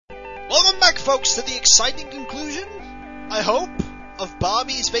Welcome back, folks, to the exciting conclusion, I hope, of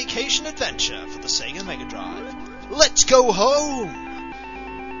Barbie's Vacation Adventure for the Sega Mega Drive. Let's go home!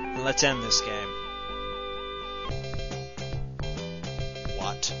 And let's end this game.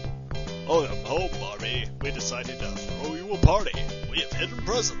 What? Oh, I'm home, Barbie. We decided to throw you a party. We have hidden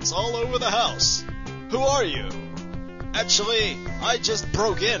presents all over the house. Who are you? Actually, I just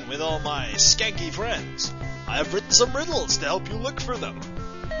broke in with all my skanky friends. I have written some riddles to help you look for them.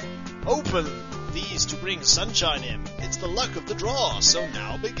 Open these to bring sunshine in. It's the luck of the draw, so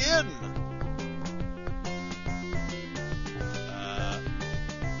now begin.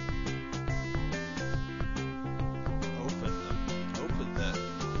 Open them. Open the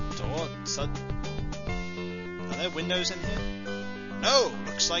door. Are there windows in here? No,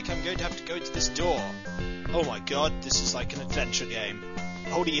 looks like I'm going to have to go to this door. Oh my god, this is like an adventure game.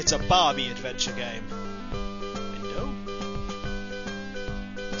 Only it's a Barbie adventure game. Window?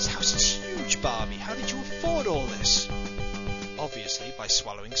 This house is huge, Barbie. How did you afford all this? Obviously, by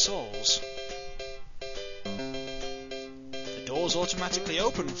swallowing souls. The doors automatically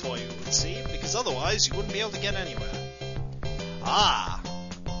open for you, it would seem, because otherwise you wouldn't be able to get anywhere. Ah!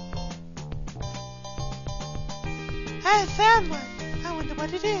 I found one. I wonder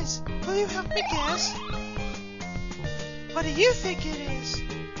what it is. Will you help me guess? What do you think it is?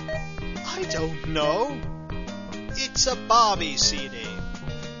 I don't know. It's a Barbie CD.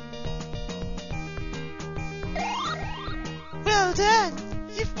 Well done.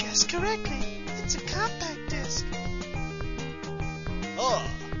 You've guessed correctly. It's a compact disc. Ah,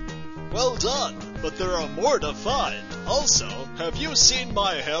 well done, but there are more to find. Also, have you seen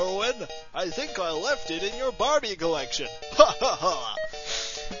my heroine? I think I left it in your Barbie collection. Ha ha ha!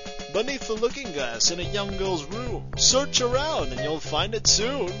 Beneath the looking glass in a young girl's room. Search around and you'll find it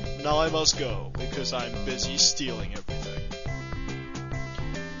soon. Now I must go, because I'm busy stealing everything.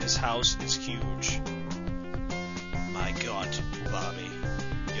 This house is huge. My god, Barbie,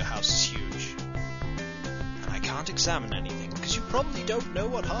 your house is huge. And I can't examine anything, because you probably don't know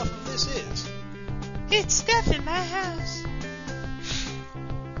what half of this is. It's stuff in my house.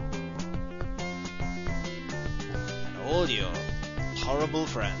 And all your horrible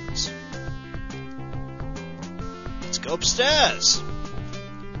friends. Let's go upstairs.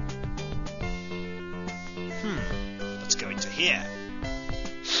 Let's go into here.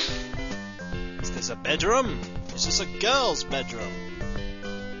 Is this a bedroom? Is this a girl's bedroom?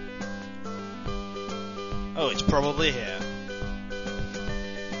 Oh, it's probably here.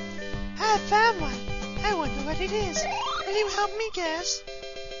 I found one. I wonder what it is. Will you help me guess?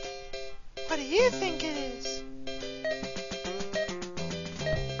 What do you think it is?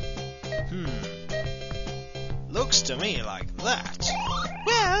 Looks to me like that.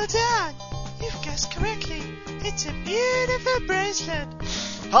 Well done. You've guessed correctly. It's a beautiful bracelet.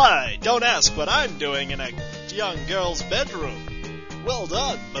 Hi, don't ask what I'm doing in a young girl's bedroom. Well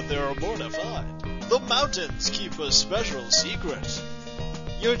done, but there are more to find. The mountains keep a special secret.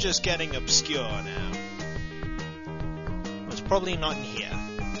 You're just getting obscure now. It's probably not in here.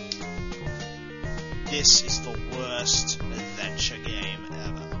 This is the worst adventure game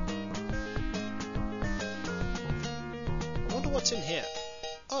ever. I wonder what's in here.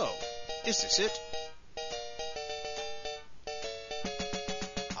 Oh, is this it?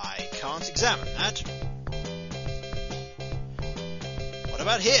 I can't examine that. What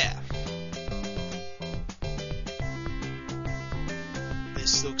about here?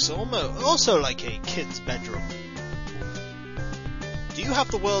 This looks also like a kid's bedroom. Do you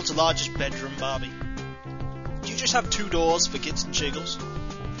have the world's largest bedroom, Barbie? Do you just have 2 doors for kids and jiggles?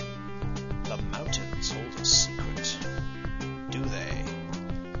 The mountains hold a secret. Do they?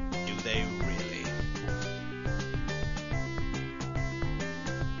 Do they really?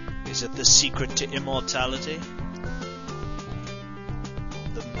 Is it the secret to immortality?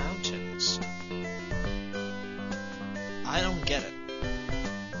 The mountains. I don't get it.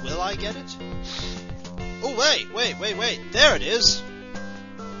 Will I get it? Oh, wait. There it is.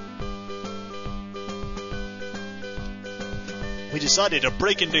 We decided to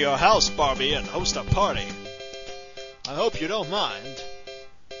break into your house, Barbie, and host a party. I hope you don't mind.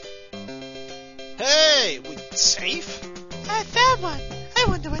 Hey, safe? I found one. I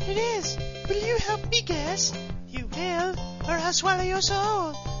wonder what it is. Will you help me guess? You will, or I'll swallow your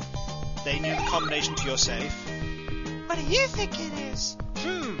soul. They knew the combination to your safe. What do you think it is?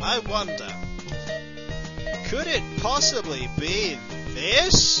 I wonder. Could it possibly be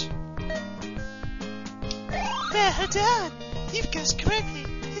this? Well done. You've guessed correctly.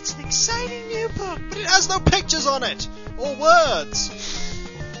 It's an exciting new book. But it has no pictures on it, or words.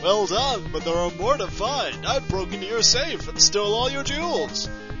 Well done, but there are more to find. I broke into your safe and stole all your jewels.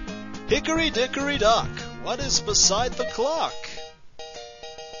 Hickory dickory dock, what is beside the clock?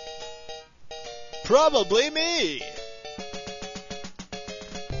 Probably me.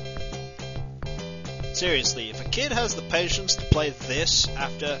 Seriously, if a kid has the patience to play this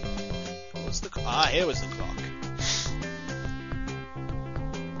after... What was the... here was the clock.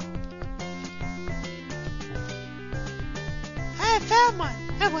 I found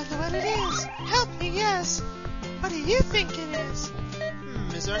one. I wonder what it is. Help me guess. What do you think it is?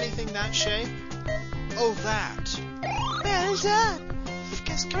 Is there anything that shape? Oh, that. Well done. You've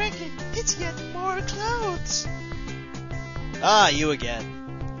guessed correctly. It's yet more clothes. You again.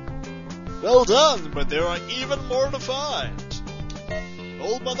 Well done, but there are even more to find.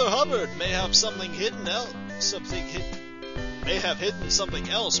 Old Mother Hubbard may have something hidden may have hidden something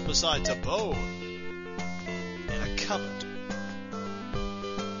else besides a bone In a cupboard.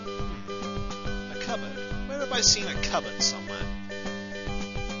 A cupboard? Where have I seen a cupboard somewhere?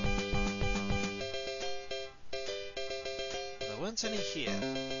 There weren't any here.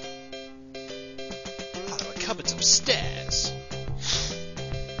 There were cupboards upstairs.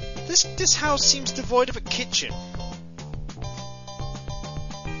 This house seems devoid of a kitchen.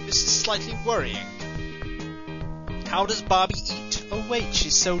 This is slightly worrying. How does Barbie eat? Oh wait,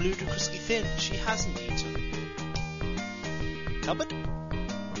 she's so ludicrously thin, she hasn't eaten. Cupboard?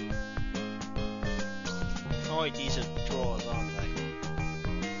 Oh wait, these are drawers, aren't they?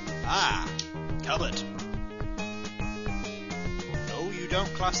 Cupboard. No, you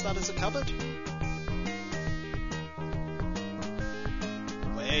don't class that as a cupboard?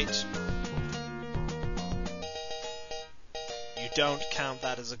 Wait. You don't count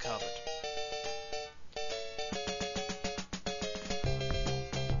that as a cupboard.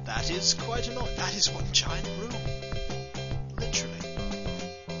 That is quite annoying. That is one giant room. Literally.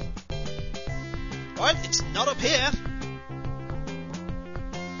 Alright, it's not up here.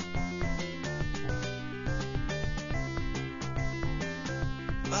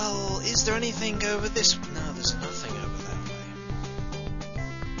 Well, is there anything over this? No, there's nothing over that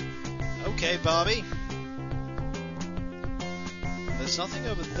way. Okay, Barbie. There's nothing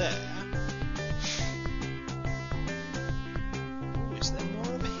over there. Ooh, is there more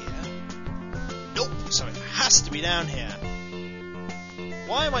over here? Nope, so it has to be down here.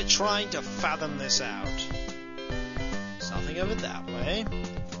 Why am I trying to fathom this out? There's nothing over that way.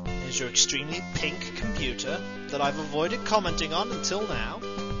 Here's your extremely pink computer that I've avoided commenting on until now.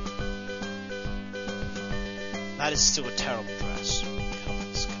 That is still a terrible dress.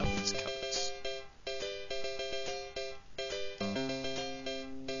 Cupboards, cupboards, cupboards.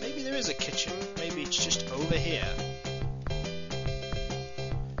 Maybe there is a kitchen. Maybe it's just over here.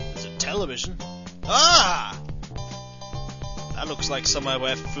 There's a television. That looks like somewhere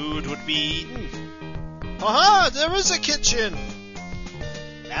where food would be eaten. Aha! There is a kitchen!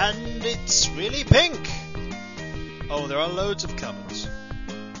 And it's really pink! Oh, there are loads of cupboards.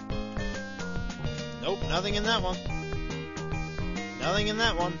 Nope, nothing in that one. Nothing in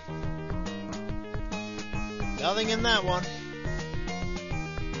that one. Nothing in that one.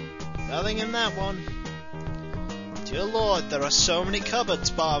 Nothing in that one. Dear Lord, there are so many cupboards,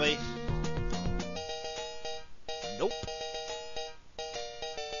 Barbie. Nope.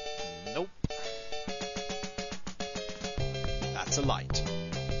 Nope. That's a light.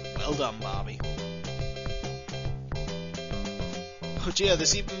 Well done, Barbie. Oh dear,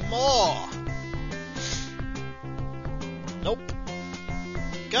 there's even more! Nope.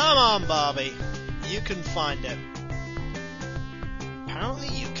 Come on, Barbie. You can find it. Apparently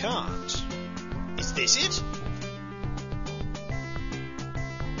you can't. Is this it?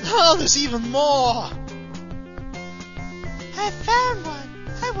 Oh, there's even more! I found one.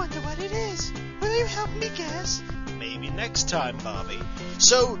 I wonder what it is. Will you help me guess? Maybe next time, Barbie.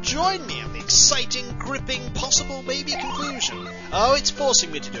 So join me on the exciting, gripping, possible maybe conclusion. Oh, it's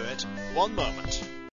forcing me to do it. One moment.